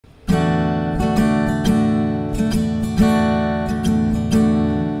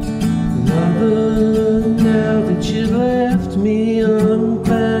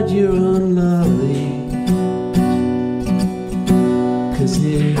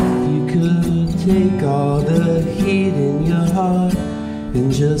you could take all the heat in your heart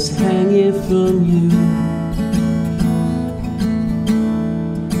and just hang it from you,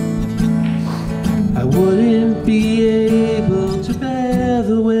 I wouldn't be able to bear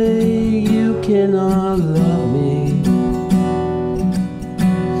the way you cannot love me.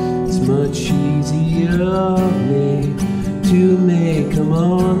 It's much easier of me to make a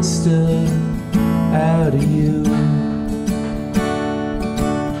monster out of you.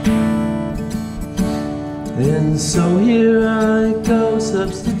 And so here I go,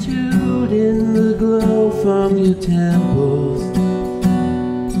 substituting the glow from your temples,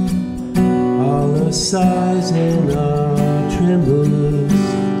 all our sighs and our trembles,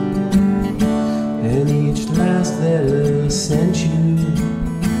 and each last letter sent you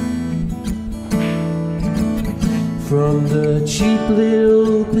from the cheap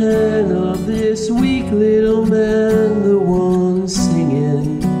little pen of this weak little man, the one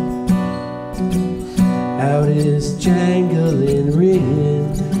singing out his jangling, ringing,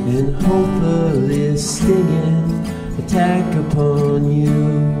 and hopefully stinging attack upon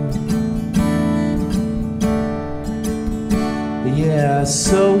you. Yeah,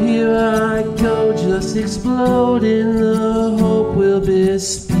 so here I go, just exploding the hope we'll be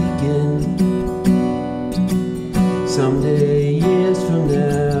speaking someday, years from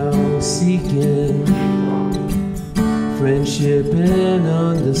now, seeking friendship and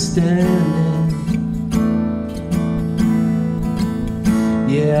understanding.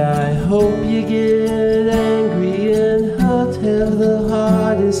 Yeah, I hope you get angry and hurt, have the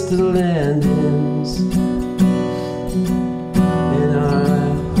hardest of landings. And I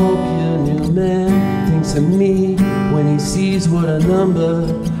hope your new man thinks of me when he sees what a number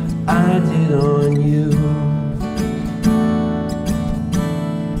I did on you.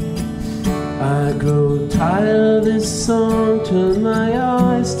 I grow tired of this song, turn my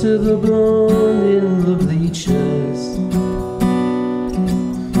eyes to the blonde in the bleachers.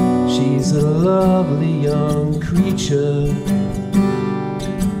 She's a lovely young creature,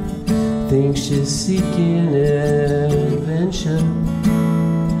 thinks she's seeking adventure,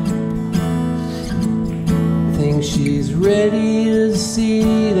 thinks she's ready to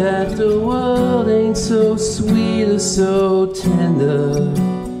see that the world ain't so sweet or so tender.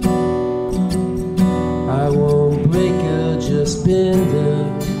 I won't break her, just bend her,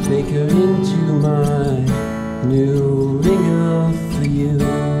 make her into my new ringer for you.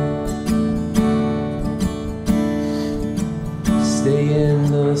 Stay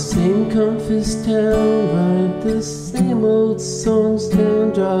in the same compass town, write the same old songs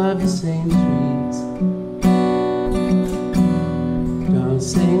down, drive the same streets, down the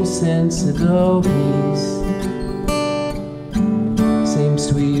same sensible peace, same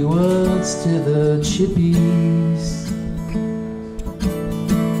sweet words to the chippies,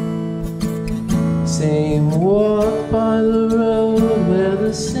 same walk by the road where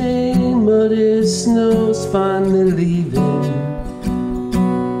the same muddy snows finally leaving.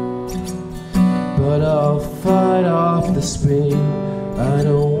 But I'll fight off the spring